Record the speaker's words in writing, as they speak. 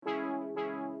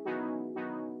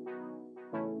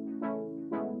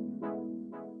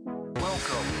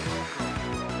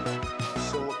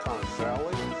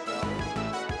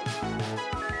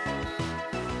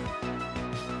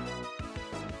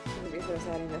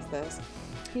sad he missed this.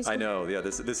 I know. Yeah,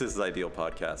 this is his ideal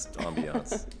podcast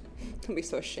ambiance. He'll be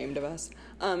so ashamed of us.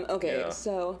 Okay, Yeah.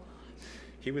 so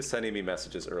He was sending me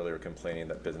messages earlier complaining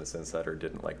that Business Insider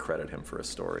didn't credit him for a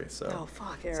story. So oh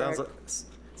fuck, Eric.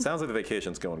 sounds like the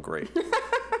vacation's going great.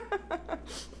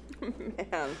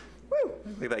 Man, woo.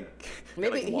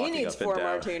 Maybe he needs 4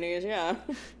 martinis. Yeah.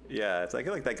 Yeah, it's like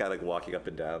that guy walking up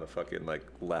and down the fucking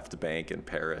left bank in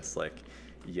Paris,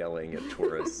 yelling at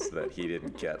tourists that he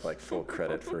didn't get full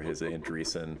credit for his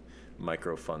Andreessen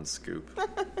microfund scoop.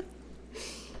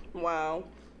 Wow.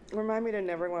 Remind me to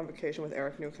never go on vacation with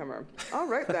Eric Newcomer. All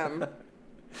right then.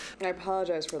 I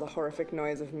apologize for the horrific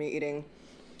noise of me eating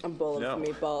a bowl of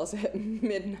meatballs at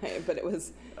midnight, but it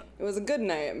was a good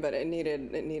night, but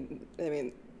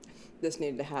this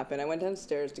needed to happen. I went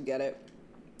downstairs to get it,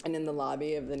 and in the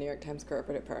lobby of the New York Times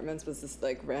corporate apartments was this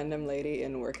random lady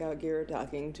in workout gear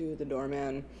talking to the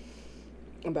doorman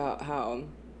about how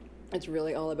it's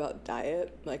really all about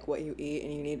diet, what you eat,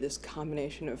 and you need this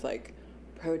combination of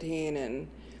protein and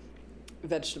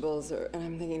vegetables. And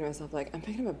I'm thinking to myself, I'm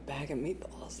picking up a bag of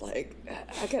meatballs. I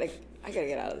gotta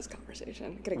get out of this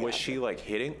conversation. Was she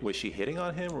hitting? Was she hitting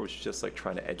on him, or was she just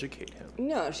trying to educate him?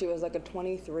 No, she was a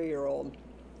 23-year-old.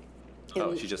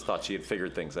 Oh, she just thought she had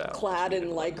figured things out. Clad in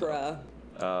lycra.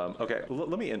 Okay,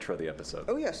 let me intro the episode.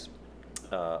 Oh yes.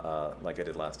 Like I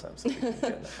did last time, so we can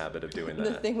get in the habit of doing that.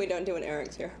 The thing we don't do when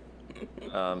Eric's here.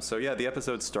 So yeah, the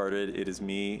episode started. It is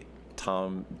me,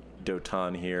 Tom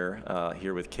Dotan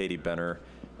here with Katie Benner,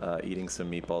 eating some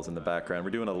meatballs in the background.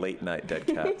 We're doing a late night Dead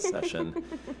Cat session.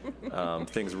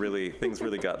 Things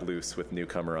really got loose with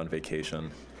Newcomer on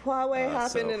vacation. Huawei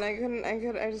happened, and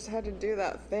I just had to do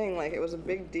that thing. It was a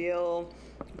big deal,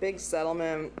 big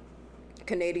settlement.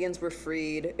 Canadians were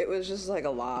freed. It was just a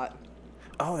lot.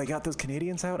 Oh, they got those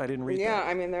Canadians out? I didn't read that.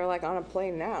 Yeah, they're on a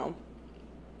plane now.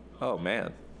 Oh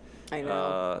man. I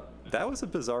know. That was a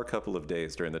bizarre couple of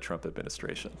days during the Trump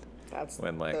administration.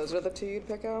 Those are the two you'd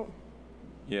pick out?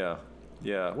 Yeah.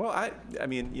 Well, I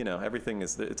mean, everything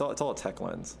it's all a tech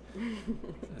lens.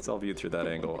 It's all viewed through that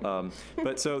angle.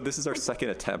 But so this is our second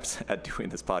attempt at doing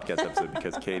this podcast episode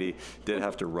because Katie did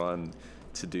have to run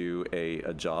to do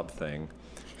a job thing.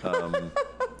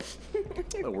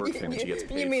 A work thing that she gets paid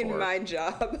for. You mean my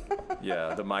job?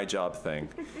 Yeah, the my job thing.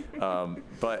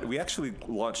 But we actually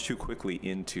launched too quickly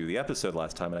into the episode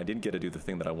last time, and I didn't get to do the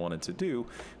thing that I wanted to do,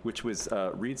 which was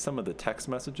read some of the text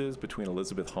messages between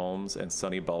Elizabeth Holmes and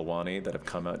Sunny Balwani that have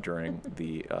come out during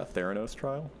the Theranos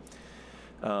trial.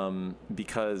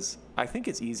 Because I think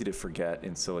it's easy to forget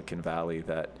in Silicon Valley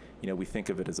that, we think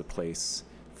of it as a place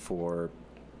for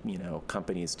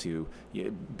companies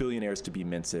billionaires to be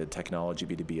minted, technology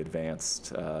to be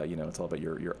advanced. It's all about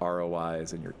your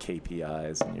ROIs and your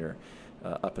KPIs and your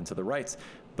up and to the rights.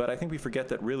 But I think we forget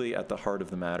that really at the heart of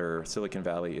the matter, Silicon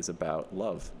Valley is about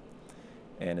love,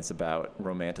 and it's about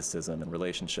romanticism and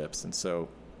relationships. And so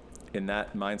in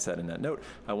that mindset, in that note,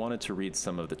 I wanted to read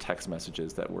some of the text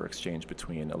messages that were exchanged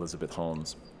between Elizabeth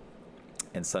Holmes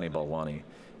and Sunny Balwani.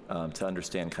 To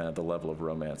understand kind of the level of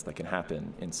romance that can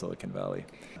happen in Silicon Valley.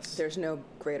 There's no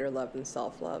greater love than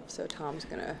self-love, so Tom's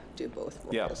going to do both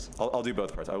roles. Yeah, I'll do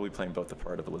both parts. I will be playing both the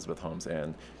part of Elizabeth Holmes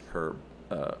and her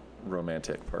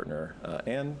romantic partner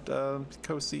and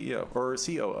co-CEO, or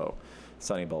COO,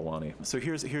 Sunny Balwani. So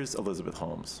here's Elizabeth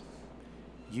Holmes.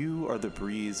 You are the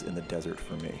breeze in the desert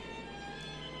for me.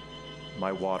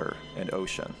 My water and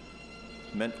ocean,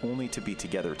 meant only to be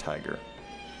together, Tiger.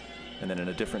 And then in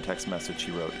a different text message,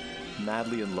 she wrote,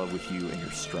 madly in love with you and your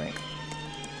strength.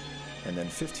 And then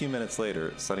 15 minutes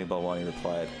later, Sunny Balwani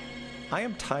replied, I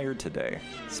am tired today,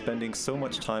 spending so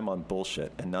much time on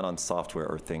bullshit and not on software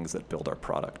or things that build our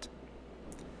product.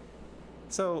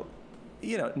 So,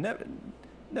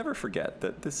 never forget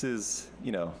that this is,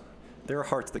 there are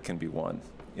hearts that can be won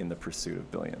in the pursuit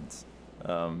of billions.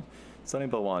 Sunny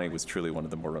Balwani was truly one of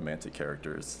the more romantic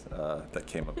characters that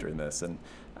came up during this, and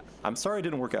I'm sorry it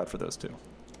didn't work out for those two.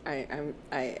 I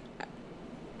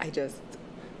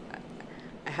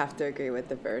have to agree with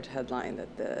the Verge headline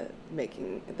that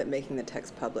making the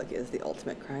text public is the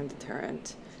ultimate crime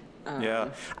deterrent. Yeah.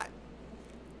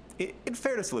 In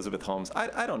fairness, Elizabeth Holmes,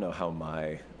 I don't know how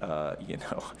my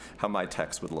how my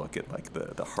text would look at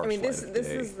the harsh light of day.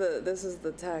 This is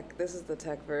the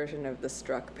tech version of the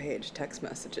struck page text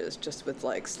messages, just with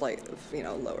slight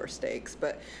lower stakes,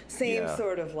 but same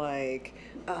sort of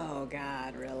oh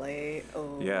God, really?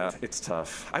 Oh. Yeah, it's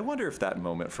tough. I wonder if that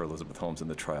moment for Elizabeth Holmes in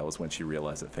the trial was when she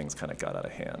realized that things kind of got out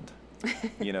of hand.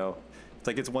 It's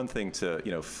it's one thing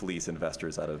to fleece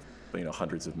investors out of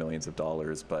hundreds of millions of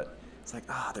dollars, but it's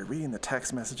they're reading the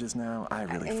text messages now. I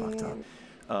really fucked up.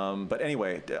 But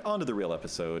anyway, on to the real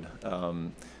episode.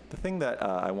 The thing that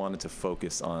I wanted to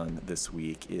focus on this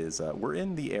week is we're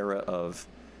in the era of,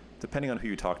 depending on who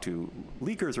you talk to,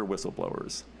 leakers or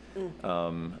whistleblowers.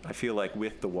 I feel like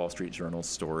with the Wall Street Journal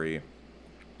story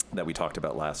that we talked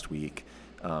about last week,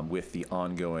 with the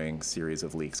ongoing series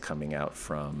of leaks coming out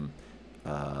from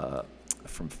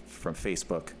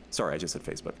Facebook. Sorry, I just said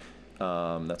Facebook.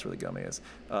 That's where the gummy is.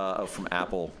 From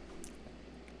Apple.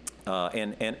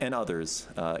 And others,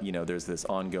 there's this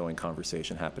ongoing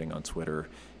conversation happening on Twitter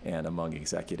and among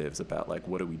executives about like,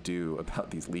 what do we do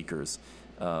about these leakers?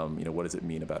 What does it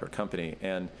mean about our company?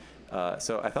 And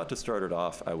so I thought to start it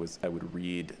off, I would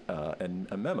read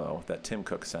a memo that Tim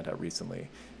Cook sent out recently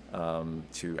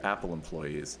to Apple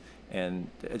employees. And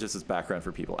just as background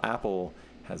for people, Apple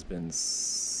has been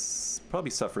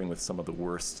probably suffering with some of the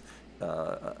worst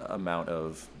amount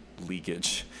of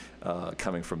leakage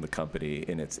coming from the company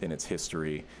in its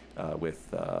history,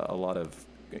 with a lot of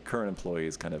current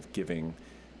employees kind of giving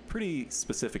pretty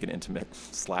specific and intimate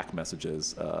Slack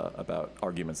messages about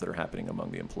arguments that are happening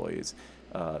among the employees,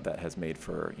 that has made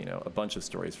for a bunch of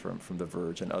stories from The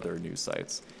Verge and other news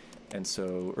sites. And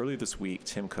so earlier this week,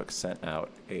 Tim Cook sent out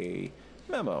a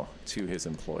memo to his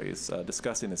employees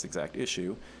discussing this exact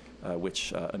issue,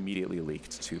 which immediately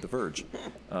leaked to The Verge.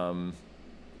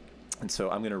 And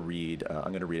so I'm going to read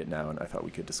it now, and I thought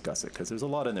we could discuss it because there's a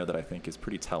lot in there that I think is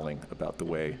pretty telling about the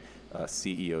way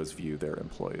CEOs view their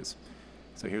employees.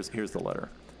 So here's the letter.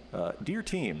 Dear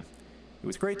team, it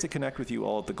was great to connect with you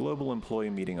all at the Global Employee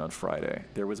Meeting on Friday.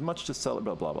 There was much to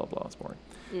celebrate, blah, blah, blah. It's boring.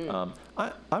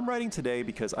 I'm writing today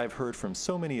because I've heard from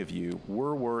so many of you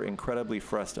were incredibly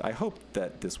frustrated. I hope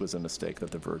that this was a mistake that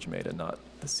The Verge made and not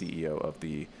the CEO of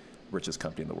the richest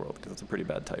company in the world, because it's a pretty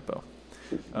bad typo.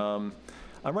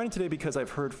 I'm writing today because I've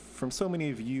heard from so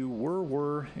many of you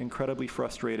were incredibly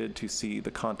frustrated to see the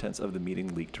contents of the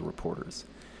meeting leaked to reporters.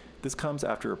 This comes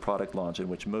after a product launch in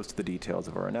which most of the details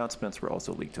of our announcements were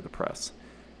also leaked to the press.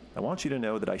 I want you to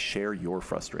know that I share your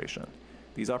frustration.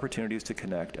 These opportunities to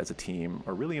connect as a team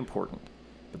are really important,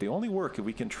 but they only work if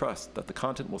we can trust that the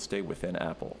content will stay within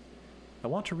Apple. I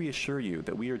want to reassure you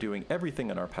that we are doing everything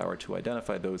in our power to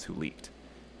identify those who leaked.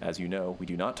 As you know, we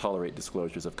do not tolerate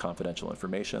disclosures of confidential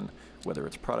information, whether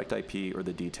it's product IP or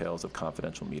the details of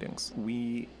confidential meetings.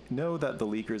 We know that the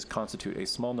leakers constitute a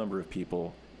small number of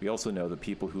people. We also know that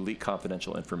people who leak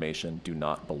confidential information do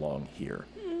not belong here.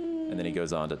 And then he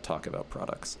goes on to talk about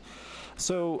products.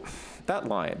 So that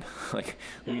line, like,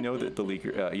 we know that the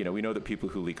leaker, we know that people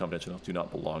who leak confidential do not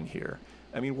belong here.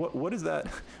 I mean, what does that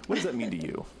mean to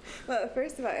you? Well,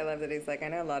 first of all, I love that he's like, I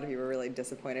know a lot of you were really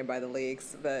disappointed by the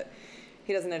leaks, but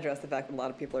he doesn't address the fact that a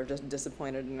lot of people are just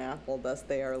disappointed in Apple, thus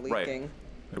they are leaking.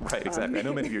 Right, exactly. I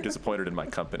know many of you are disappointed in my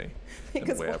company and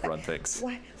the way I've run things.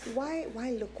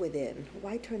 Why look within?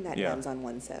 Why turn that lens on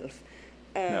oneself?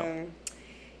 No.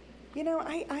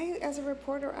 I as a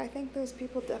reporter, I think those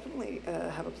people definitely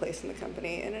have a place in the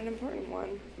company, and an important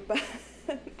one. But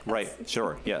right,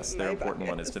 sure, yes, their important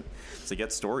one is to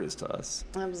get stories to us.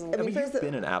 Absolutely. I mean, you've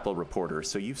been an Apple reporter,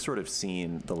 so you've sort of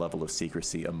seen the level of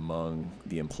secrecy among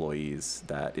the employees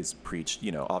that is preached,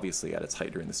 obviously at its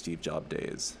height during the Steve Jobs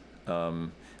days.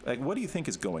 What do you think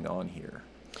is going on here?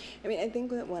 I mean, I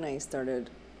think that when I started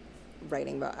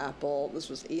writing about Apple, this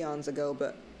was eons ago,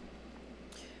 but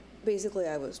basically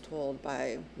I was told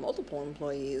by multiple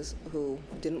employees who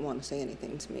didn't want to say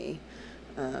anything to me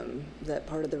that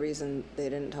part of the reason they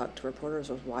didn't talk to reporters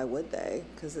was why would they?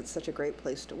 Because it's such a great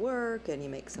place to work and you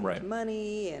make so much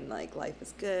money and like life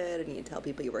is good and you tell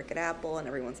people you work at Apple and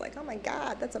everyone's like, oh my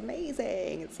God, that's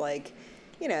amazing. It's like,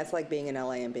 it's like being in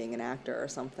LA and being an actor or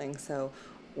something. So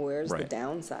where's the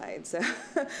downside? So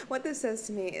what this says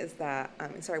to me is that,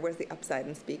 where's the upside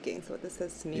in speaking? So what this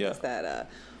says to me is that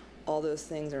all those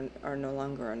things are no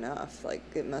longer enough. Like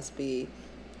it must be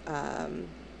bad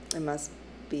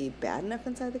enough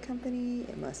inside the company.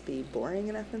 It must be boring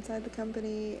enough inside the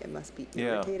company. It must be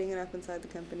irritating enough inside the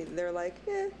company. They're like,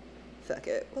 fuck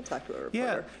it. We'll talk to a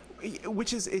reporter. Yeah,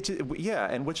 which is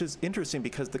interesting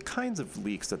because the kinds of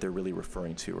leaks that they're really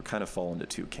referring to are kind of fall into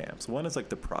two camps. One is like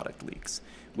the product leaks,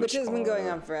 which has been going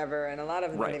on forever, and a lot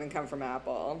of them don't even come from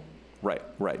Apple. Right,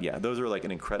 yeah. Those are like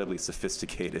an incredibly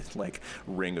sophisticated like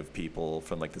ring of people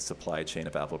from like the supply chain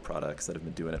of Apple products that have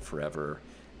been doing it forever.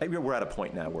 We're at a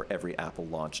point now where every Apple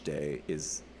launch day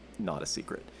is not a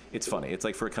secret. It's funny. It's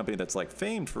like for a company that's like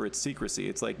famed for its secrecy,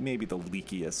 it's like maybe the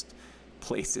leakiest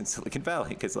place in Silicon Valley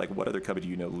because like what other company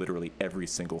do you know literally every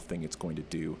single thing it's going to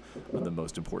do on the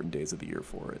most important days of the year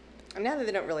for it? And now that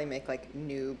they don't really make like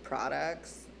new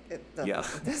products, Yeah.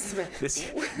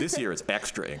 This year is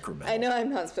extra incremental. I know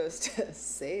I'm not supposed to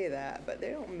say that, but they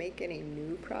don't make any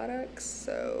new products,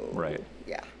 so Right.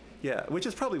 Yeah. Yeah, which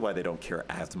is probably why they don't care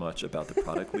as much about the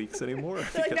product leaks anymore.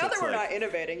 They're like, now that we're not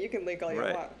innovating, you can leak all you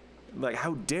right. want. Like,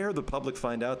 how dare the public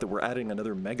find out that we're adding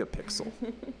another megapixel?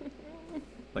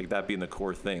 Like, that being the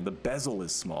core thing. The bezel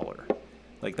is smaller.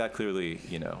 Like, that clearly,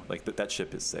 like, that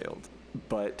ship has sailed.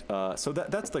 But, so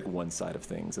that's, like, one side of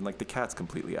things. And, like, the cat's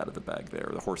completely out of the bag there.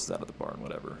 Or the horse is out of the barn,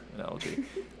 whatever analogy.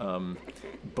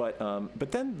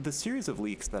 But then the series of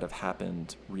leaks that have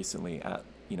happened recently at,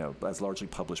 as largely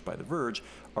published by The Verge,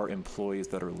 are employees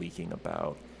that are leaking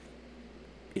about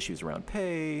issues around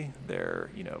pay, their,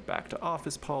 back to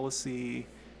office policy,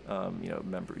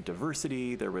 member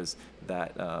diversity. There was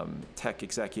that tech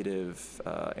executive,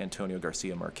 Antonio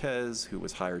Garcia Marquez, who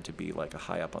was hired to be like a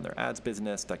high up on their ads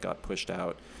business, that got pushed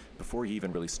out before he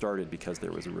even really started because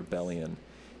there was a rebellion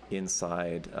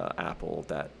inside Apple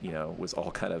that, was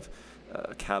all kind of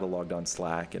cataloged on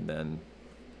Slack and then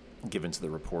given to the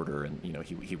reporter, and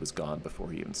he was gone before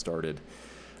he even started.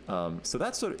 So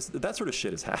that sort of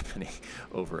shit is happening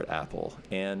over at Apple,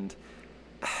 and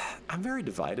I'm very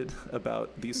divided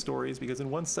about these stories because, in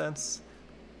one sense,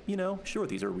 sure,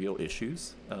 these are real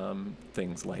issues,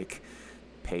 things like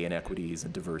pay inequities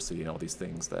and diversity and all these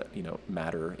things that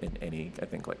matter in any, I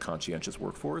think, like conscientious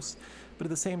workforce. But at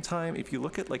the same time, if you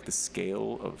look at like the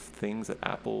scale of things that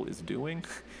Apple is doing,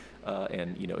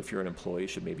 and if you're an employee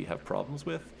should maybe have problems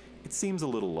with, it seems a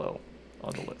little low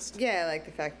on the list. Yeah, like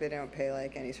the fact they don't pay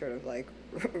like any sort of like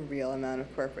real amount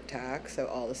of corporate tax. So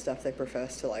all the stuff they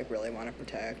profess to like really want to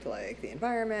protect, like the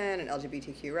environment and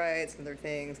LGBTQ rights and other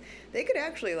things, they could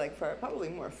actually like probably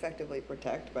more effectively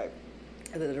protect by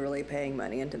literally paying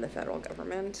money into the federal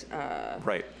government.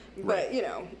 Right. But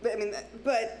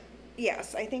but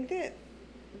yes, I think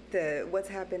that what's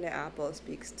happened to Apple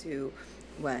speaks to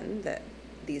that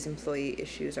these employee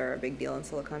issues are a big deal in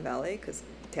Silicon Valley because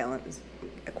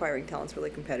acquiring talent's really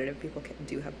competitive. People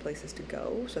do have places to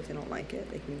go, so if they don't like it,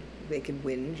 they can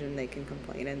whinge and they can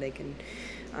complain and they can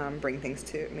bring things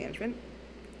to management.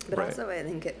 But right. Also, I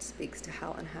think it speaks to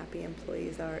how unhappy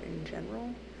employees are in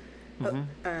general.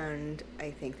 Mm-hmm. And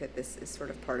I think that this is sort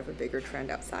of part of a bigger trend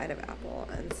outside of Apple.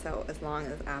 And so as long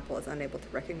as Apple is unable to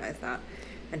recognize that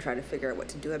and try to figure out what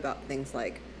to do about things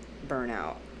like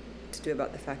burnout, to do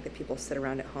about the fact that people sit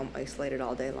around at home isolated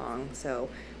all day long, so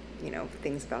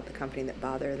things about the company that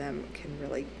bother them can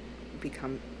really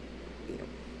become,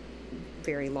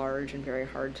 very large and very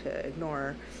hard to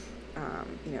ignore.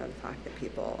 The fact that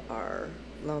people are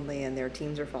lonely and their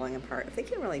teams are falling apart. If they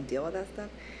can't really deal with that stuff,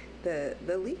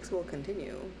 the leaks will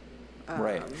continue.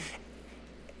 Right.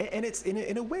 And it's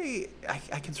in a way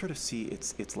I can sort of see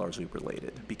it's largely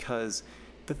related because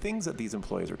the things that these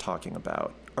employees are talking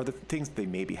about are the things that they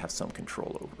maybe have some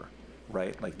control over,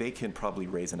 right? Like they can probably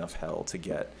raise enough hell to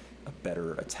get a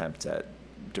better attempt at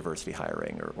diversity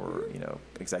hiring or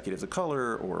executives of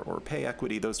color or pay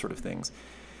equity, those sort of things.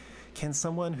 Can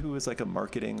someone who is like a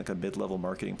mid-level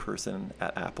marketing person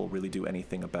at Apple really do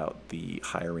anything about the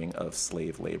hiring of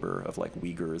slave labor of like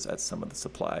Uyghurs at some of the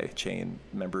supply chain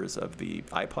members of the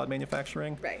iPod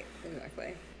manufacturing? Right,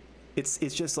 exactly. It's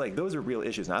just like those are real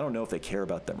issues, and I don't know if they care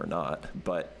about them or not,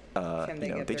 but can they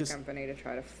get their company to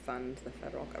try to fund the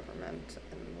federal government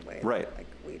in the way right. that, like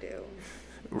we do?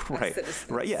 Right.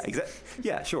 Right. Yeah. Exactly.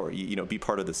 Yeah. Sure. Be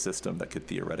part of the system that could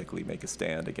theoretically make a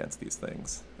stand against these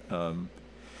things.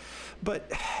 But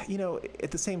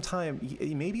at the same time,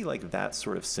 maybe like that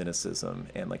sort of cynicism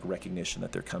and like recognition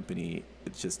that their company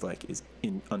just like is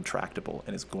untractable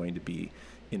and is going to be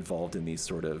involved in these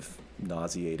sort of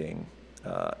nauseating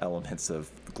elements of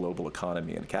the global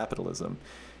economy and capitalism,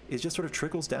 it just sort of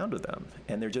trickles down to them,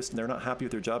 and they're not happy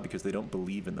with their job because they don't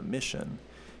believe in the mission.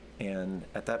 And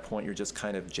at that point, you're just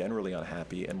kind of generally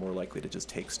unhappy and more likely to just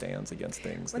take stands against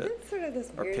things that sort of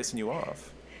are pissing you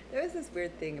off. There was this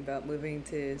weird thing about moving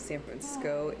to San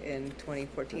Francisco in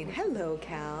 2014. Hello,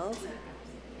 Cal.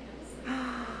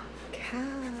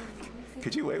 Cal.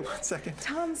 Could you wait 1 second?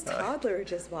 Tom's toddler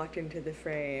just walked into the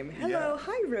frame. Hello. Yeah.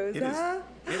 Hi, Rosa.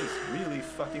 It is really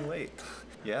fucking late.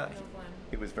 Yeah.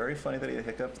 It was very funny that he had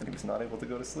hiccups and he was not able to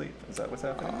go to sleep. Is that what's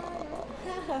happening?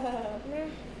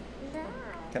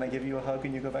 Can I give you a hug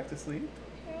when you go back to sleep?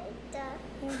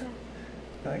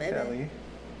 Hi, Kelly.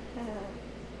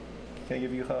 Can I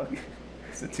give you a hug?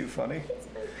 Is it too funny?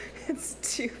 It's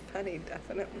too funny,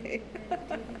 definitely.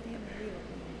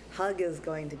 Hug is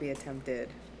going to be attempted.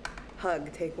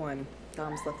 Hug, take one.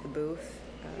 Dom's left the booth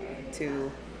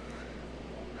to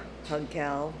hug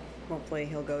Cal Hopefully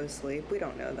he'll go to sleep. We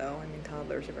don't know, though. I mean,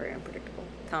 toddlers are very unpredictable.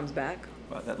 Tom's back.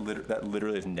 Wow, that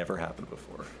literally has never happened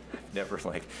before. Never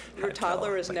like. Your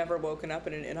toddler has like, never woken up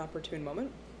in an inopportune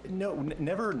moment? No,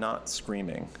 never not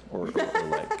screaming or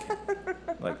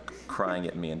like crying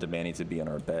at me and demanding to be in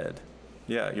our bed.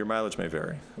 Yeah, your mileage may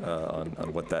vary on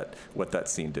what that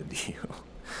scene did to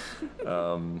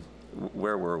you.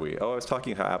 Where were we? Oh, I was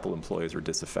talking how Apple employees were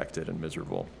disaffected and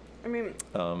miserable. I mean,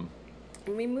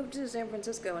 when we moved to San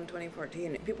Francisco in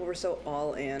 2014, people were so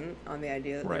all in on the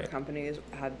idea that their companies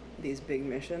had these big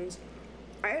missions.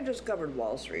 I had just covered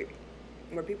Wall Street,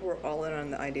 where people were all in on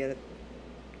the idea that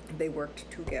they worked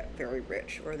to get very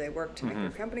rich, or they worked to make their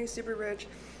companies super rich.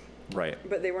 Right.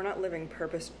 But they were not living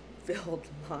purpose-filled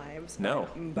lives. No.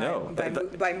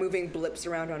 By moving blips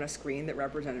around on a screen that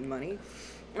represented money.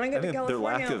 When I got to their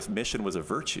California, lack of mission was a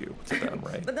virtue to them,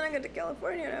 right? But then I got to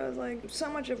California and I was like, so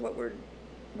much of what we're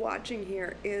watching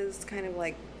here is kind of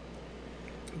like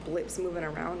blips moving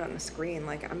around on a screen.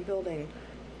 Like, I'm building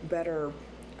better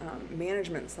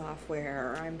management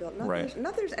software. I'm building.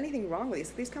 Not there's anything wrong with these.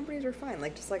 These companies are fine.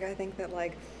 Like, just like I think that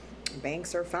like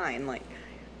banks are fine. Like,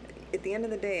 at the end of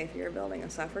the day, if you're building a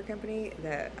software company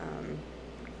that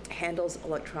handles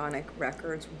electronic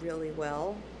records really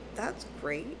well, that's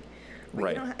great.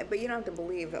 But you don't have to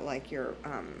believe that like you're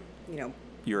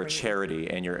you're a charity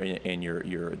and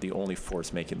you're the only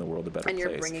force making the world a better place.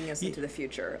 And you're bringing us into the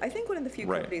future. I think one of the few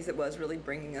companies that was really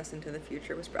bringing us into the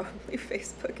future was probably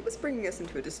Facebook. It was bringing us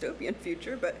into a dystopian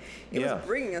future, but it was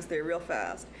bringing us there real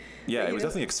fast. Yeah, it was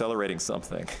definitely accelerating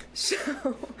something. So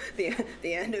the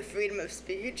end of freedom of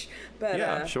speech. But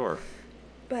yeah, sure.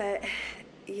 But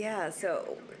yeah,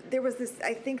 so there was this.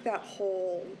 I think that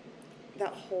whole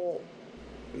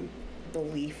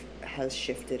belief has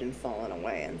shifted and fallen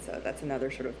away, and so that's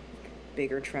another sort of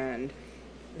bigger trend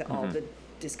that all the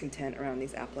discontent around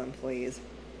these Apple employees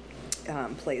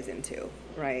plays into,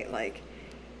 right? Like,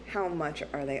 how much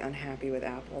are they unhappy with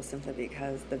Apple simply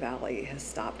because the Valley has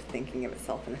stopped thinking of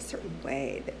itself in a certain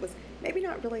way that was maybe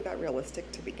not really that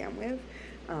realistic to begin with,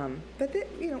 but that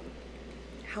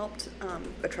helped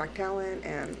attract talent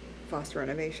and foster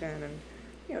innovation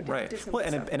and do some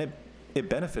stuff. It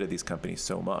benefited these companies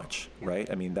so much, right?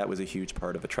 I mean, that was a huge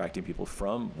part of attracting people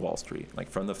from Wall Street, like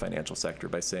from the financial sector,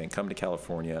 by saying, come to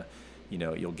California,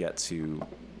 you'll get to,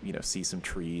 see some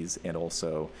trees, and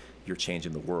also you're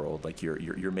changing the world. Like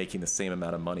you're making the same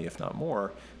amount of money, if not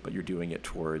more, but you're doing it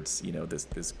towards,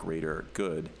 this greater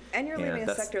good. And you're leaving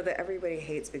a sector that everybody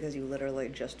hates because you literally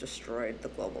just destroyed the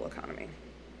global economy.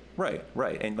 Right.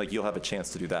 And like, you'll have a chance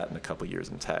to do that in a couple of years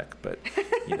in tech, but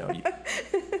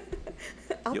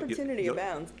opportunity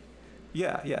abounds.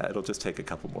 Yeah, it'll just take a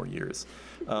couple more years.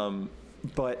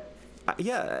 But I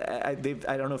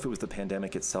don't know if it was the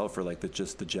pandemic itself or like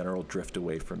just the general drift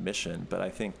away from mission, but I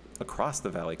think across the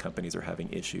Valley, companies are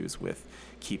having issues with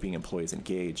keeping employees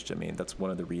engaged. I mean, that's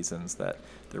one of the reasons that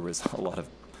there was a lot of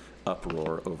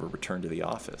uproar over return to the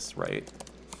office, right?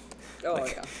 Oh,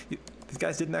 yeah. These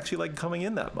guys didn't actually like coming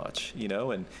in that much,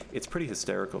 and it's pretty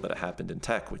hysterical that it happened in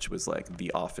tech, which was like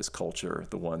the office culture,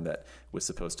 the one that was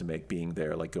supposed to make being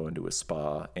there like going to a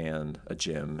spa and a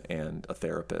gym and a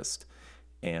therapist.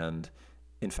 And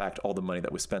in fact, all the money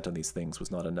that was spent on these things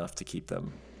was not enough to keep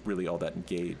them really all that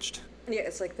engaged. Yeah,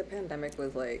 it's like the pandemic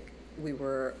was like,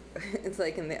 it's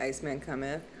like in The Iceman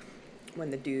Cometh,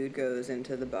 when the dude goes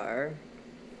into the bar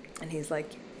and he's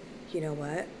like, you know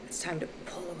what? It's time to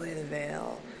pull away the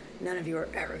veil. None of you are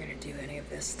ever going to do any of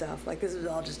this stuff. Like, this is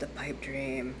all just a pipe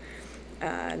dream.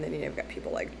 And then you've got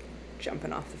people like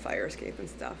jumping off the fire escape and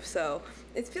stuff. So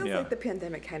it feels like the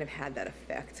pandemic kind of had that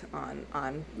effect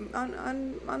on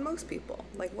most people.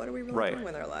 Like, what are we really doing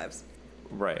with our lives?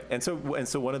 Right. And so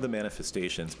one of the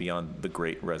manifestations beyond the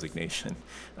Great Resignation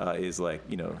is like,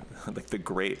 like the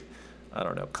great, I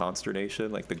don't know,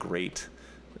 consternation, like the great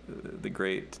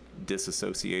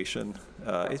disassociation.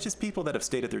 It's just people that have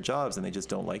stayed at their jobs and they just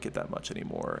don't like it that much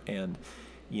anymore. And,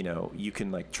 you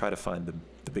can like try to find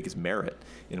the biggest merit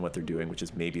in what they're doing, which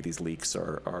is maybe these leaks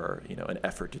are an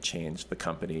effort to change the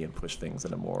company and push things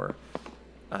in a more,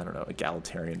 I don't know,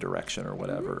 egalitarian direction or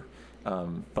whatever.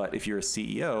 But if you're a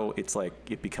CEO, it's like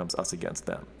it becomes us against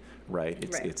them, right?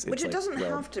 It's which it like, doesn't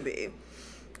have to be.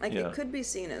 Like, it could be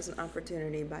seen as an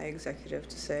opportunity by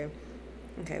executives to say,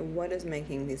 okay, what is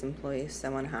making these employees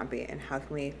so unhappy, and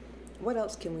what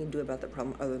else can we do about the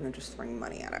problem other than just throwing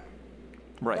money at it?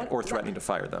 Right, or threatening to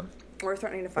fire them. Or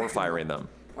threatening to fire them. Or firing them.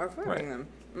 Or firing them.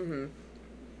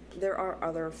 Mm-hmm. There are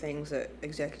other things that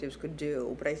executives could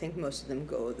do, but I think most of them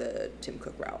go the Tim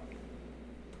Cook route.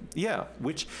 Yeah,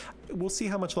 which we'll see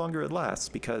how much longer it lasts,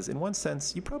 because in one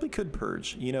sense, you probably could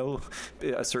purge,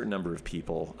 a certain number of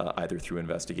people, either through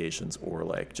investigations or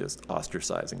like just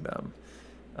ostracizing them.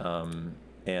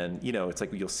 And, it's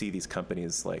like you'll see these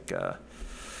companies like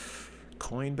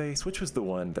Coinbase, which was the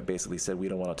one that basically said we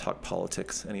don't want to talk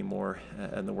politics anymore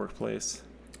in the workplace.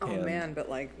 Oh, man, but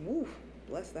like, woo,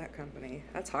 bless that company.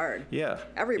 That's hard. Yeah.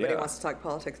 Everybody wants to talk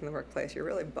politics in the workplace. You're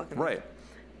really bucking up. Right.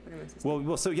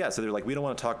 So they're like, we don't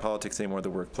want to talk politics anymore in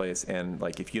the workplace, and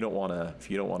like if you don't want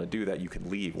to do that, you can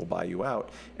leave. We'll buy you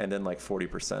out. And then like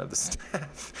 40% of the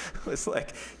staff was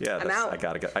like, I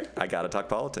gotta talk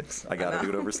politics. I gotta do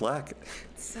it over Slack.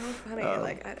 It's so funny.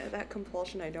 That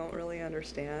compulsion, I don't really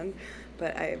understand,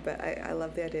 but I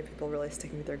love the idea of people really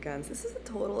sticking to their guns. This is a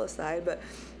total aside, but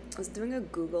I was doing a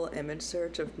Google image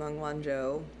search of Meng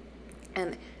Wanzhou,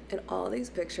 and in all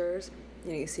these pictures,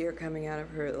 you see her coming out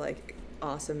of her like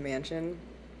awesome mansion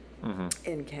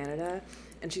in Canada,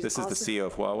 and she's This is the CEO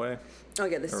of Huawei. Oh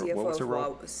yeah, the CFO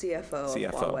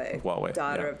of Huawei,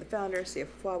 daughter of the founder, CFO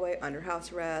of Huawei, under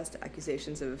house arrest,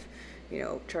 accusations of,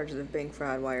 charges of bank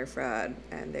fraud, wire fraud,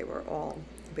 and they will all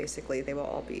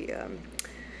be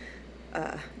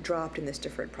dropped in this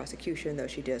deferred prosecution. Though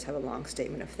she does have a long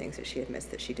statement of things that she admits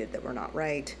that she did that were not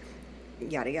right.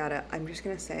 Yada yada. I'm just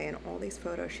gonna say, in all these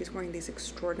photos, she's wearing these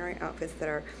extraordinary outfits that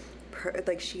are.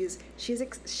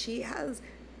 She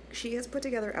has put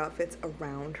together outfits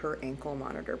around her ankle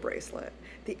monitor bracelet.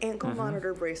 The ankle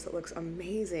monitor bracelet looks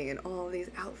amazing in all of these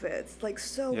outfits, like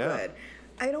so good.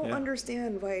 I don't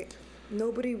understand why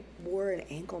nobody wore an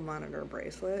ankle monitor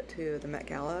bracelet to the Met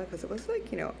Gala, because it was like,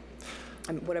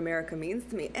 what America means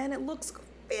to me, and it looks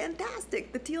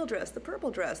fantastic. The teal dress, the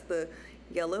purple dress, the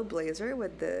yellow blazer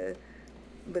with the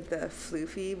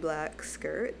floofy black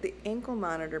skirt, the ankle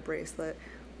monitor bracelet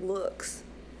looks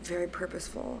very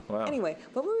purposeful. Wow. Anyway,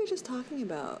 what were we just talking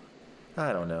about?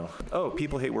 I don't know. Oh,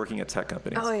 people hate working at tech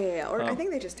companies. Oh, yeah. Or I think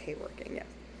they just hate working,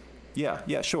 yeah.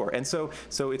 Yeah, sure. And so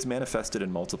it's manifested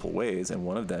in multiple ways, and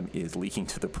one of them is leaking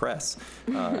to the press.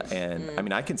 And I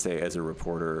mean, I can say as a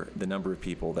reporter, the number of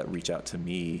people that reach out to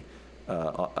me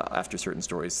after certain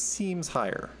stories seems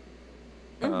higher.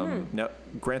 Now,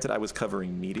 granted, I was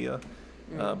covering media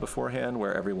beforehand,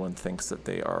 where everyone thinks that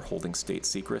they are holding state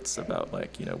secrets about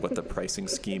what the pricing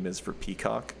scheme is for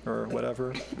Peacock or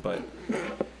whatever. But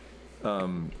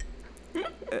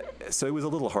so it was a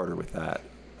little harder with that.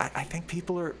 I think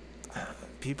people are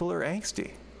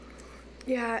angsty.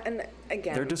 Yeah, and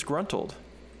again, they're disgruntled.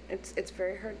 It's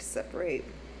very hard to separate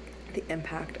the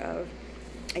impact of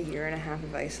a year and a half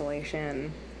of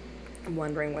isolation,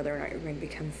 wondering whether or not you're going to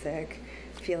become sick,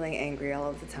 feeling angry all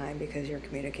of the time because you're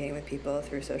communicating with people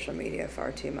through social media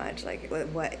far too much, like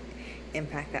what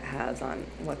impact that has on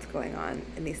what's going on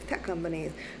in these tech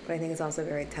companies. But I think it's also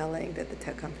very telling that the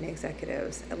tech company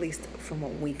executives, at least from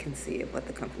what we can see of what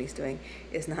the company's doing,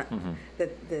 is not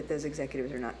that those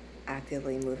executives are not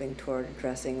actively moving toward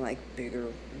addressing like bigger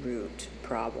root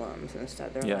problems.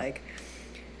 Instead, they're like,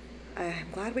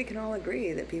 I'm glad we can all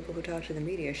agree that people who talk to the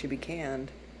media should be canned.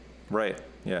 Right.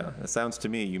 Yeah. It sounds to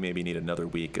me you maybe need another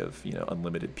week of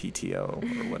unlimited PTO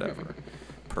or whatever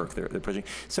perk they're pushing.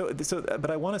 So, but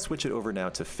I want to switch it over now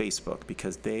to Facebook,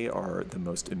 because they are the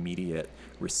most immediate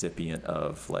recipient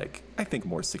of I think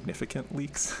more significant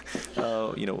leaks.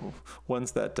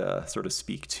 Ones that sort of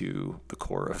speak to the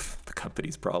core of the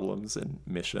company's problems and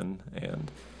mission and.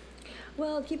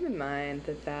 Well, keep in mind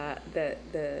that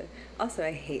also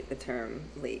I hate the term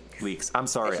leaks. Leaks. I'm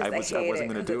sorry, I wasn't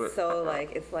going to do it. So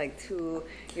it's too,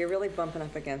 you're really bumping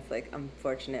up against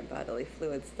unfortunate bodily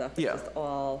fluid stuff. It's just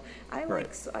all I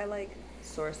like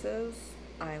sources.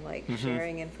 I like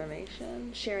sharing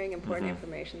information, sharing important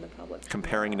information to the public.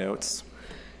 Comparing notes.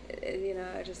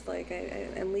 I just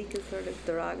and leak is sort of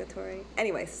derogatory.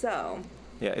 Anyway, so.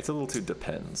 Yeah, it's a little too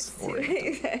depends.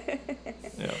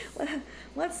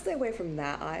 Let's stay away from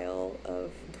that aisle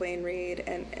of Dwayne Reed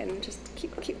and just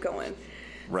keep going.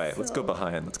 Right. Let's go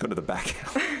behind. Let's go to the back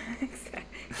alley.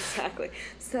 Exactly.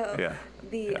 So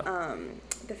the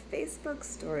Facebook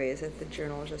stories that the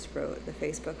Journal just wrote, the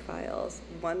Facebook files,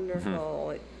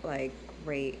 wonderful,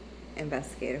 great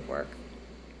investigative work.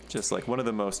 Just one of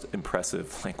the most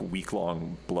impressive,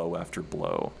 week-long blow after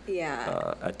blow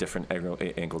at different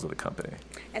angles of the company.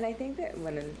 And I think that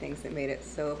one of the things that made it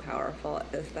so powerful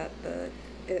is that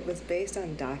it was based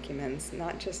on documents,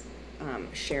 not just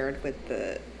shared with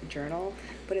the Journal,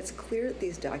 but it's clear that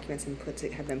these documents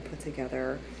have been put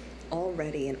together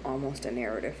already in almost a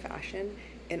narrative fashion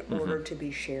in order to be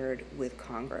shared with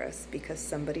Congress, because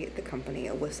somebody at the company,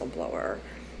 a whistleblower,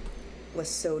 was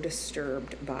so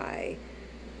disturbed by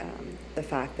the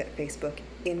fact that Facebook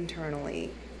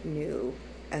internally knew,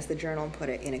 as the Journal put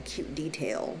it, in acute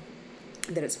detail,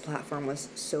 that its platform was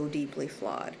so deeply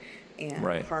flawed and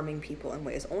Right. harming people in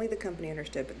ways only the company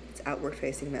understood, but its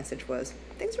outward-facing message was,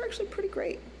 things are actually pretty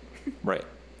great. Right.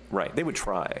 Right. They would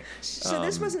try. So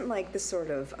this wasn't like the sort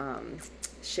of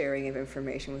sharing of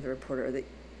information with a reporter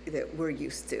that we're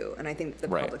used to, and I think the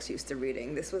Right. public's used to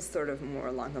reading. This was sort of more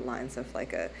along the lines of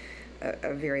like a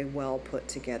very well put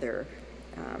together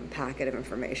packet of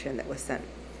information that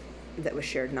was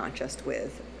shared not just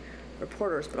with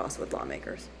reporters but also with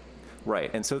lawmakers.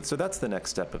 Right, and so that's the next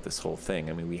step of this whole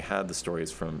thing. I mean, we had the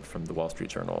stories from the Wall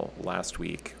Street Journal last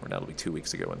week, or now it'll be 2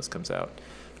 weeks ago when this comes out.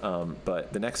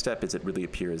 But the next step is it really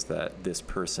appears that this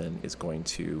person is going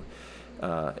to,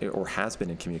 or has been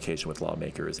in communication with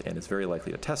lawmakers and is very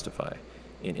likely to testify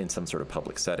in some sort of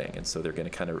public setting. And so they're going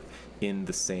to kind of, in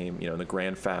the same, in the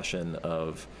grand fashion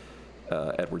of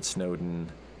Edward Snowden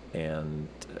and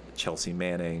Chelsea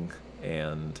Manning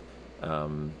and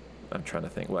I'm trying to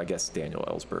think, well, I guess Daniel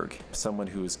Ellsberg, someone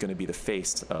who's going to be the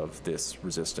face of this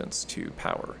resistance to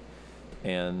power.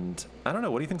 And I don't know,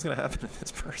 what do you think is going to happen to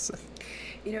this person?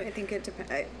 I think it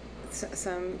depends.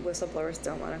 Some whistleblowers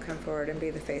don't want to come forward and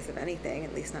be the face of anything,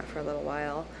 at least not for a little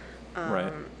while.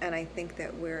 Right. And I think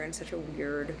that we're in such a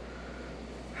weird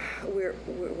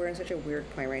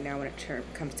point right now when it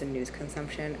comes to news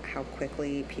consumption, how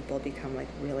quickly people become like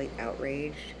really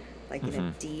outraged, like in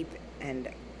a deep and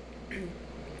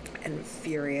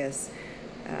furious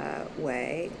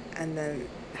way, and then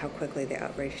how quickly the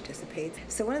outrage dissipates.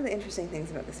 So one of the interesting things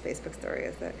about this Facebook story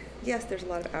is that, yes, there's a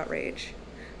lot of outrage,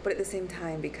 but at the same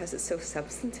time, because it's so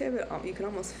substantive, you can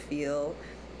almost feel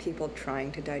people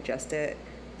trying to digest it.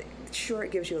 Sure,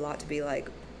 it gives you a lot to be like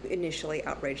initially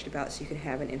outraged about, so you can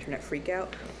have an internet freak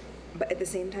out, but at the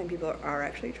same time, people are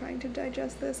actually trying to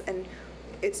digest this, and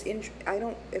if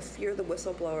you're the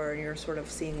whistleblower and you're sort of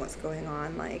seeing what's going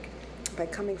on, like, by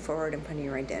coming forward and putting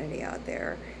your identity out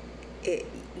there,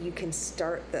 you can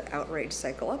start the outrage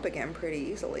cycle up again pretty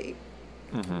easily.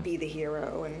 Be the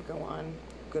hero and go on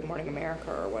Good Morning America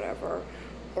or whatever.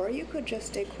 Or you could just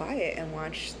stay quiet and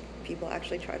watch people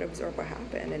actually try to absorb what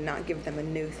happened and not give them a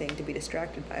new thing to be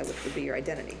distracted by, which would be your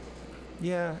identity.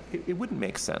 Yeah, it wouldn't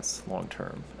make sense long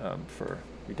term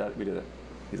we did it.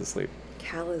 He's asleep.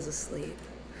 Cal is asleep.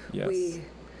 Yes.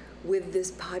 With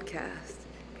this podcast,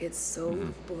 it's so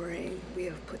boring. We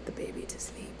have put the baby to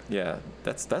sleep. Yeah,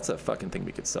 that's a fucking thing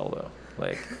we could sell, though.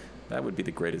 Like, that would be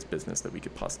the greatest business that we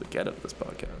could possibly get out of this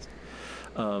podcast.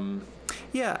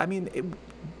 Yeah, I mean,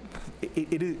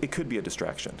 it could be a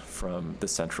distraction from the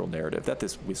central narrative that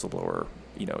this whistleblower,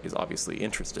 is obviously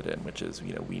interested in, which is,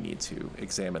 we need to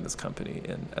examine this company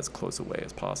in as close a way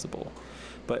as possible.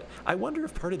 But I wonder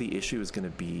if part of the issue is going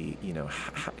to be,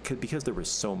 because there was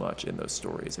so much in those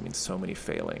stories. I mean, so many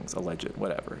failings, alleged,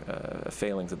 whatever,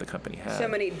 failings that the company had. So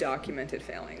many documented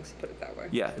failings, put it that way.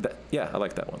 Yeah, I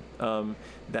like that one.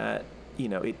 That,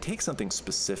 it takes something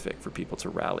specific for people to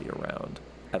rally around,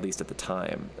 at least at the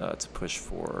time, to push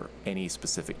for any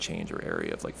specific change or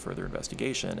area of like further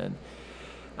investigation. And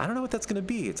I don't know what that's going to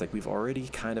be. It's like we've already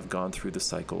kind of gone through the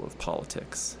cycle of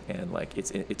politics and like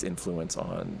its influence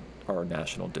on our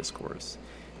national discourse.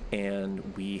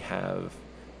 And we have,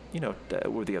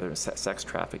 with the other sex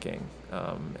trafficking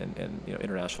and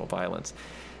international violence.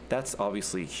 That's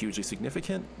obviously hugely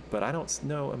significant, but I don't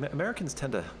know. Americans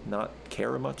tend to not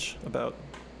care much about,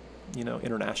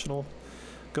 international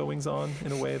goings on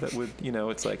in a way that would,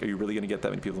 it's like, are you really going to get that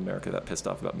many people in America that pissed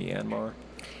off about Myanmar?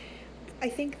 I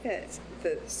think that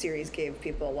the series gave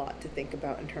people a lot to think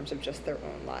about in terms of just their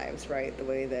own lives, right? The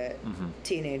way that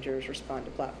teenagers respond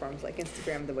to platforms like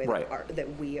Instagram, the way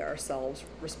that we ourselves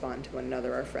respond to one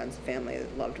another, our friends, family,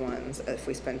 loved ones, if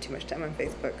we spend too much time on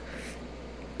Facebook.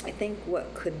 I think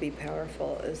what could be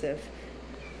powerful is if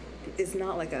it's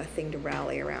not like a thing to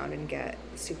rally around and get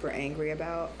super angry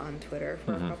about on Twitter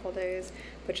for a couple days,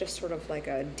 but just sort of like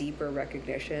a deeper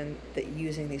recognition that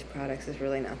using these products is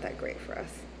really not that great for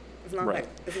us.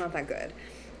 It's not that good,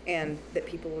 and that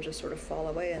people will just sort of fall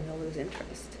away and they'll lose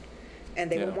interest, and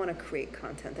they won't want to create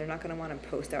content. They're not going to want to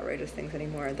post outrageous things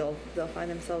anymore. They'll find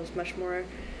themselves much more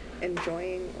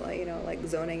enjoying, like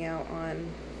zoning out on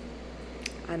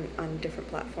different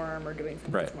platform or doing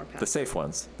something that's more passive.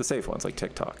 The safe ones like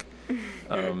TikTok.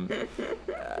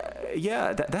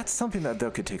 That's something that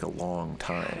though could take a long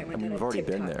time. I mean, we've already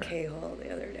been there. K-hole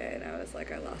the other day, and I was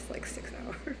like, I lost like 6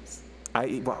 hours.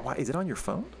 Why is it on your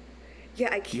phone?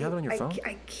 Yeah, Do you have it on your phone?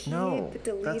 I keep no,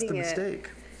 deleting that's the mistake.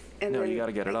 And no, you got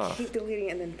to get it off. I keep deleting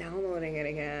it and then downloading it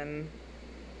again.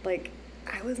 Like,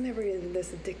 I was never even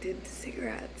this addicted to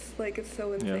cigarettes. Like, it's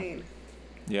so insane.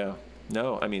 Yeah.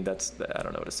 No, I mean, I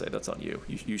don't know what to say. That's on you.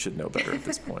 You should know better at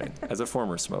this point. As a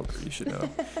former smoker, you should know.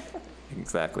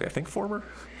 Exactly. I think former.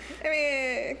 I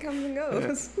mean, it comes and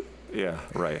goes. Yeah,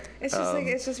 right. It's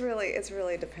just it's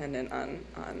really dependent on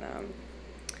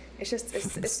it's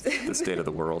the state of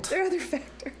the world. There are other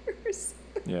factors.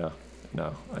 Yeah,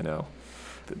 no, I know.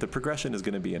 The progression is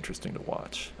going to be interesting to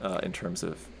watch in terms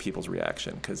of people's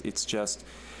reaction, because it's just,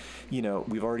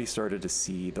 we've already started to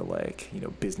see the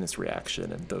business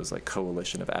reaction and those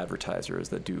coalition of advertisers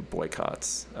that do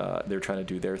boycotts. They're trying to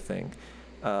do their thing.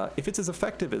 If it's as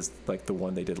effective as the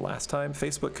one they did last time,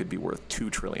 Facebook could be worth $2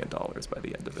 trillion by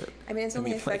the end of it. I mean, it's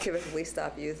only effective if we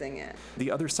stop using it.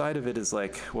 The other side of it is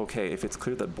okay, if it's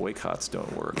clear that boycotts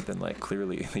don't work, then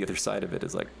clearly the other side of it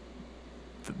is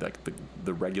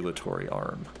the regulatory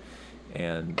arm,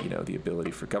 and the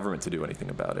ability for government to do anything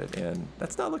about it, and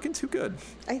that's not looking too good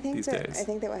these days. I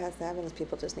think that what has to happen is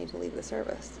people just need to leave the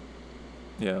service.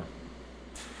 Yeah,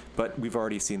 but we've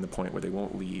already seen the point where they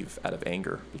won't leave out of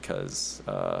anger because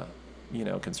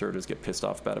conservatives get pissed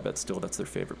off about it, but still that's their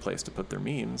favorite place to put their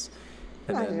memes.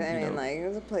 And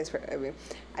it's a place where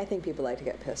I think people like to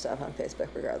get pissed off on Facebook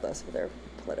regardless of their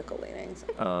political leanings.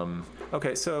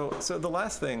 Okay, so the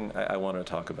last thing I want to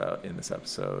talk about in this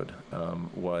episode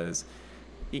was,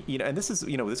 and this is,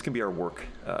 this can be our work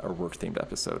themed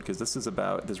episode, because this is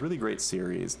about this really great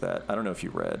series that I don't know if you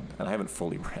read, and I haven't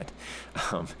fully read,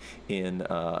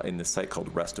 in this site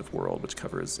called Rest of World, which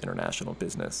covers international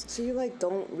business. So you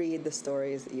don't read the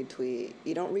stories that you tweet.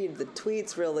 You don't read the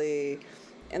tweets really.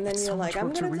 And then you're like,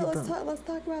 let's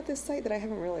talk about this site that I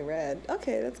haven't really read.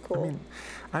 Okay, that's cool. I mean,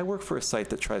 I work for a site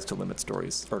that tries to limit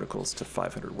articles to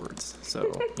 500 words.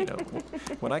 So,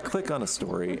 when I click on a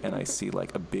story and I see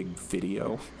a big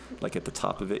video, at the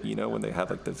top of it, when they have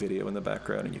the video in the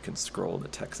background and you can scroll and the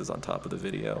text is on top of the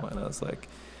video. And I was like,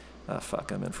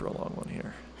 fuck, I'm in for a long one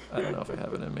here. I don't know if I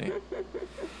have it in me.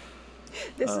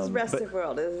 This is Rest of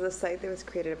World. This is a site that was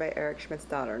created by Eric Schmidt's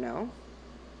daughter, no?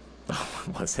 Oh,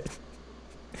 was it?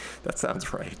 That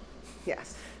sounds right.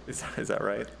 Yes. Is that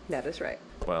right? That is right.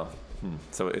 Well,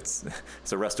 so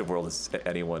Rest of World is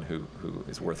anyone who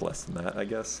is worth less than that, I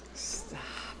guess. Stop.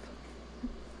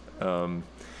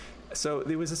 So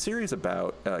there was a series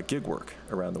about gig work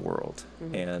around the world,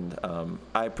 mm-hmm. and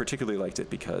I particularly liked it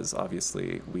because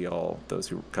obviously those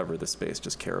who cover this space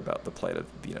just care about the plight of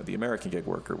the American gig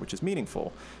worker, which is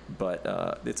meaningful,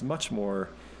 but it's much more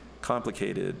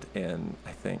complicated and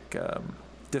I think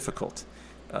difficult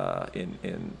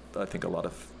in I think a lot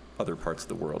of other parts of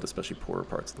the world, especially poorer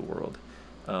parts of the world.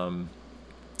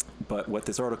 But what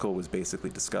this article was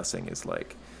basically discussing is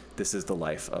this is the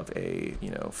life of a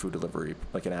food delivery,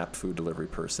 an app food delivery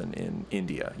person in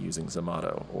India using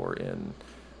Zomato, or in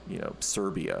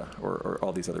Serbia, or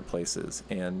all these other places.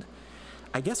 And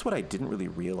I guess what I didn't really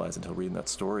realize until reading that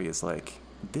story is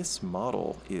this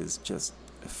model is just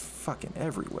fucking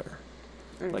everywhere.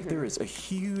 Mm-hmm. There is a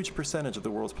huge percentage of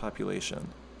the world's population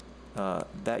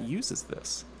that uses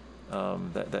this,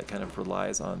 that kind of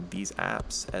relies on these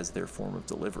apps as their form of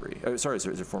delivery. As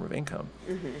their form of income.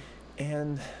 Mm-hmm.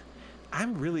 And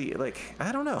I'm really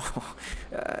I don't know,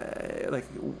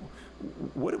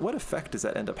 what effect does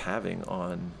that end up having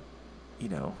on,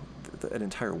 an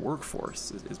entire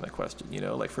workforce is my question.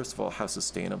 First of all, how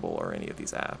sustainable are any of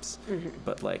these apps? Mm-hmm.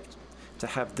 But to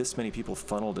have this many people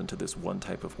funneled into this one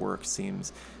type of work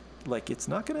seems it's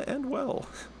not going to end well.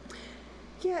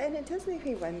 Yeah, and it does make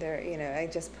me wonder, I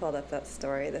just pulled up that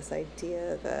story, this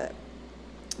idea that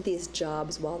these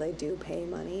jobs, while they do pay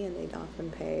money, and they often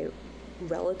pay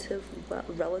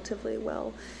relatively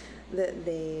well, that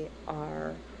they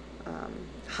are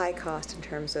high cost in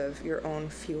terms of your own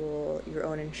fuel, your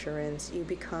own insurance. You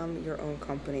become your own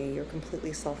company. You're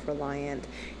completely self-reliant.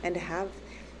 And to have,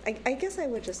 I guess I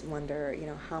would just wonder,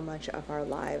 how much of our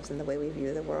lives and the way we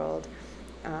view the world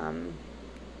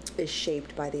is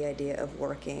shaped by the idea of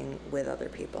working with other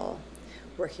people,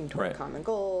 working toward right. common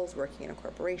goals, working in a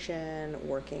corporation,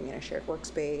 working in a shared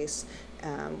workspace,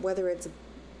 whether it's a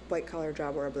white-collar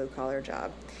job or a blue-collar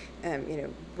job,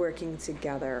 working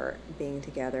together, being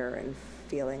together, and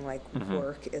feeling like mm-hmm.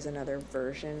 work is another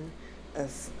version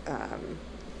of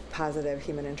positive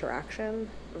human interaction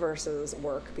versus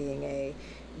work being a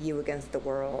you against the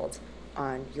world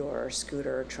on your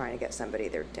scooter trying to get somebody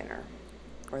their dinner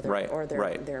or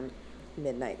their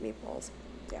midnight meatballs.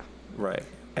 Yeah. Right.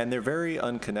 And they're very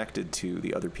unconnected to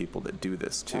the other people that do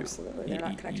this too. Absolutely. They're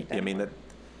not connected to anyone. I mean,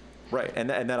 right. And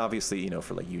that obviously,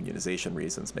 for unionization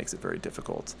reasons makes it very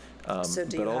difficult. So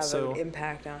do you have an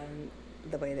impact on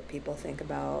the way that people think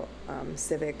about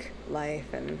civic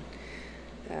life and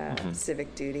mm-hmm.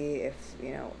 civic duty if,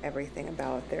 everything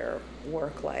about their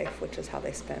work life, which is how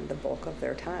they spend the bulk of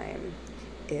their time,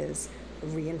 is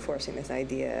reinforcing this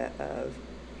idea of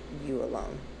you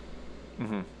alone.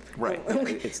 Mm-hmm. Right.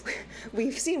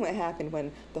 We've seen what happened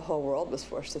when the whole world was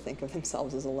forced to think of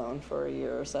themselves as alone for a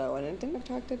year or so, and it didn't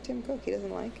talk to Tim Cook. He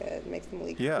doesn't like it. It makes them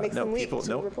leak. Yeah, makes them leak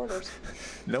to reporters.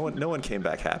 No one came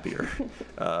back happier.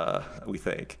 We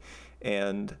think,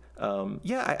 and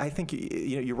I think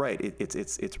you're right.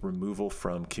 It's removal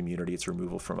from community. It's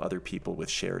removal from other people with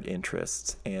shared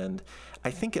interests, and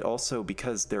I think it also,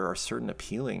 because there are certain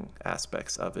appealing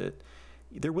aspects of it,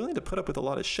 they're willing to put up with a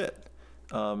lot of shit.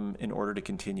 In order to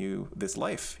continue this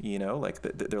life, like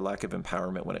their lack of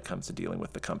empowerment when it comes to dealing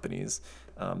with the companies,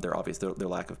 their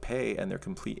lack of pay, and their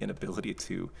complete inability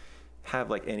to have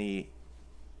like any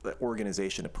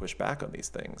organization to push back on these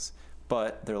things.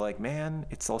 But they're like, man,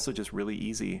 it's also just really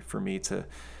easy for me to,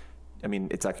 I mean,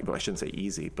 it's actually, well, I shouldn't say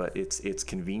easy, but it's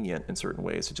convenient in certain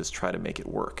ways to just try to make it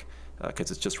work,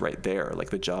 because it's just right there. Like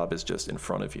the job is just in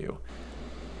front of you.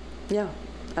 Yeah,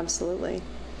 absolutely.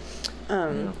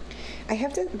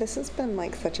 This has been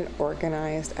like such an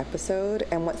organized episode,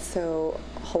 and what's so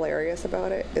hilarious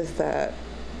about it is that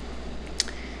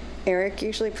Eric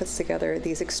usually puts together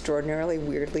these extraordinarily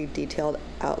weirdly detailed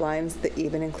outlines that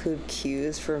even include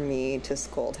cues for me to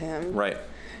scold him. Right.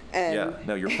 And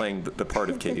no, you're playing the part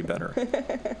of Katie Benner.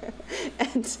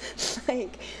 And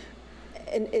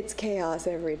it's chaos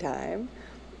every time,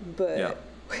 but... Yeah.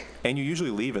 And you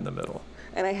usually leave in the middle.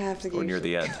 And I have to... Or near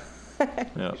the end.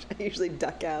 Yeah. I usually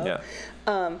duck out.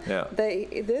 Yeah.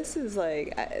 This is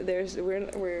like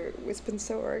it's been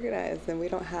so organized, and we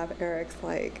don't have Eric's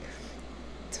like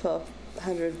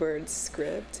 1,200 word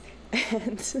script,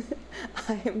 and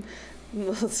I'm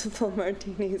multiple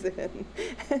martinis in,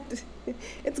 and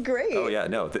it's great. Oh yeah,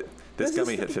 no, this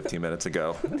gummy hit 15 minutes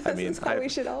ago. I mean,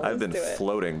 I've been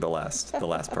floating the last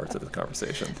parts of the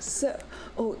conversation. So,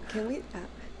 can we?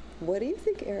 What do you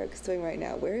think Eric's doing right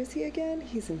now? Where is he again?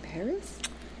 He's in Paris?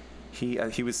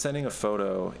 He was sending a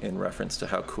photo in reference to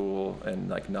how cool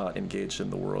and like not engaged in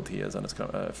the world he is on his.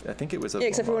 I think it was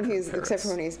except for when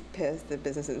he's pissed that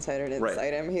Business Insider didn't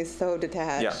cite him. He's so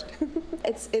detached.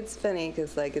 Yeah. It's funny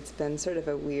because like it's been sort of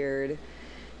a weird.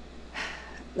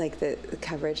 Like the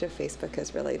coverage of Facebook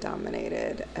has really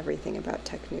dominated everything about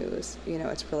tech news.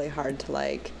 It's really hard to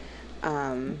like.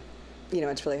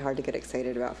 It's really hard to get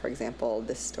excited about, for example,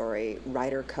 this story,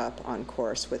 Ryder Cup on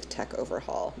course with tech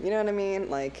overhaul. You know what I mean?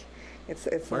 Like, it's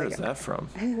Where like... is that from?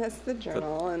 That's the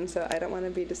Journal, and so I don't want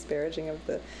to be disparaging of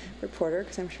the reporter,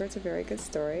 because I'm sure it's a very good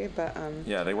story, but...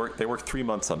 Yeah, they worked 3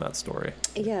 months on that story.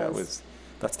 Yes.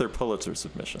 That's their Pulitzer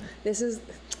submission.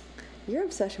 Your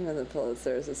obsession with the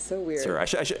Pulitzers is so weird. Sure, I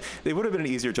should. It would have been an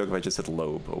easier joke if I just said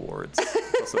Loeb Awards.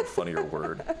 It's also a funnier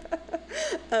word.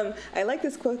 I like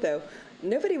this quote, though.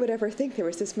 Nobody would ever think there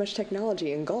was this much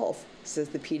technology in golf, says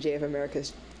the PGA of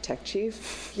America's tech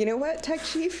chief. You know what, tech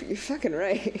chief? You're fucking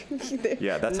right.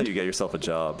 Yeah, that's how you get yourself a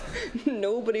job.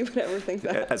 Nobody would ever think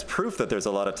that. As proof that there's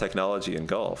a lot of technology in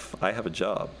golf, I have a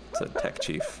job, said tech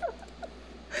chief.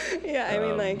 Yeah, I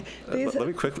mean, like... Let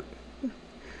me quickly...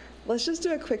 Let's just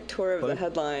do a quick tour of the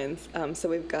headlines. So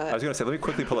we've got... I was going to say, let me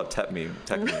quickly pull up Tech Meme.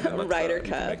 Ryder Cup.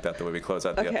 You can make that the way we close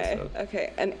out the episode.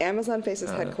 Okay. An Amazon faces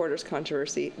headquarters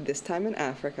controversy, this time in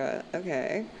Africa.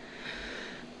 Okay.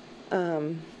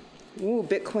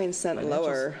 Bitcoin sent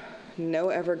lower. No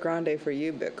Evergrande for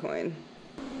you, Bitcoin.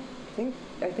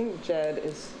 I think Jed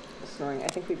is snoring. I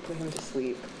think we put him to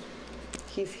sleep.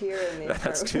 He's here in the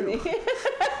That's two.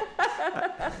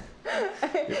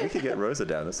 If we could get Rosa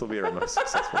down, this will be our most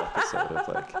successful episode of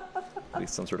like at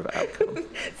least some sort of outcome.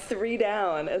 3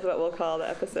 down is what we'll call the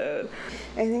episode.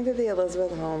 I think that the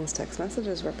Elizabeth Holmes text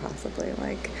messages were possibly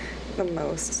like the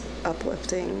most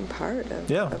uplifting part of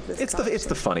this. It's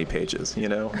the funny pages,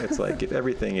 It's like if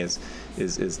everything is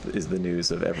the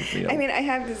news of everything. I mean, I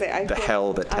have to say,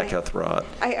 hell that tech hath wrought.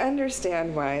 I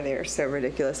understand why they are so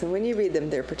ridiculous, and when you read them,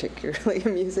 they're particularly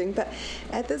amusing. But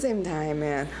at the same time,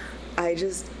 man, I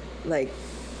just like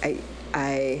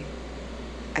I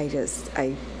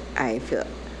feel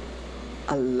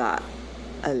a lot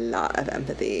of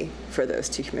empathy for those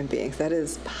two human beings. That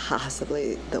is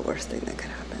possibly the worst thing that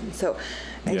could happen. So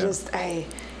I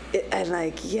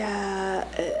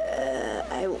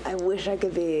wish I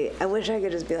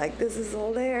could just be like, this is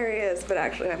hilarious, but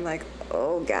actually I'm like,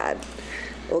 oh God.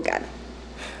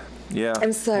 Yeah.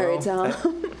 I'm sorry, Tom.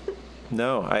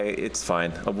 No, it's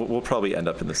fine. We'll probably end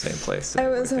up in the same place. I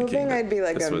was hoping I'd be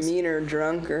like a was... meaner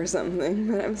drunk or something,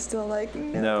 but I'm still like,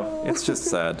 no. No, it's just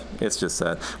sad. It's just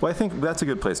sad. Well, I think that's a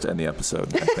good place to end the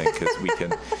episode, I think, because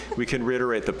we can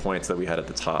reiterate the points that we had at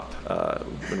the top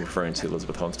when referring to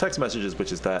Elizabeth Holmes' text messages,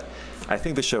 which is that I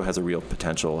think the show has a real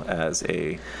potential as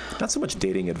a, not so much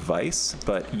dating advice,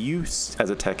 but you, as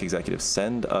a tech executive,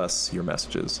 send us your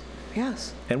messages.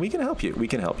 Yes. And we can help you. We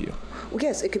can help you. Well,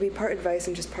 yes, it could be part advice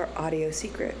and just part audio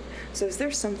secret. So is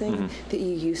there something that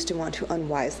you used to want to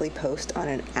unwisely post on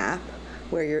an app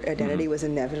where your identity was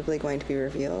inevitably going to be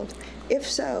revealed? If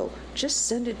so, just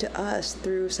send it to us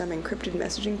through some encrypted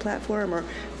messaging platform or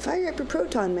fire up your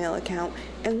Proton Mail account,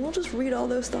 and we'll just read all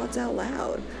those thoughts out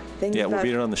loud. Things Yeah, we'll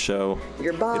read it on the show.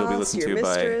 Your boss, it'll be listened your to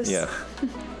mistress. by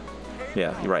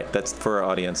Yeah, you're right. That's for our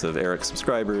audience of Eric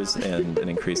subscribers and an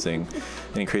increasing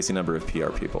number of PR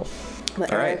people. Well,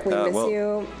 all Eric, right, we miss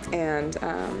you, and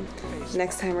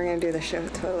next time we're going to do the show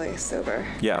totally sober.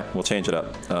 Yeah, we'll change it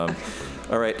up.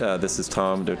 All right, this is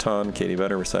Tom Dotan, Katie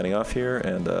Vetter. We're signing off here,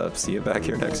 and see you back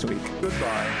here next week.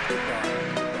 Goodbye.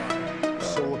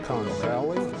 Silicon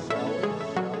Valley.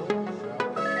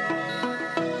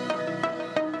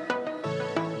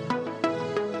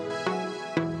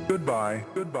 Goodbye.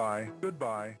 Goodbye.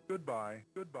 Goodbye. Goodbye.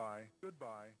 Goodbye.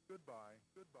 Goodbye.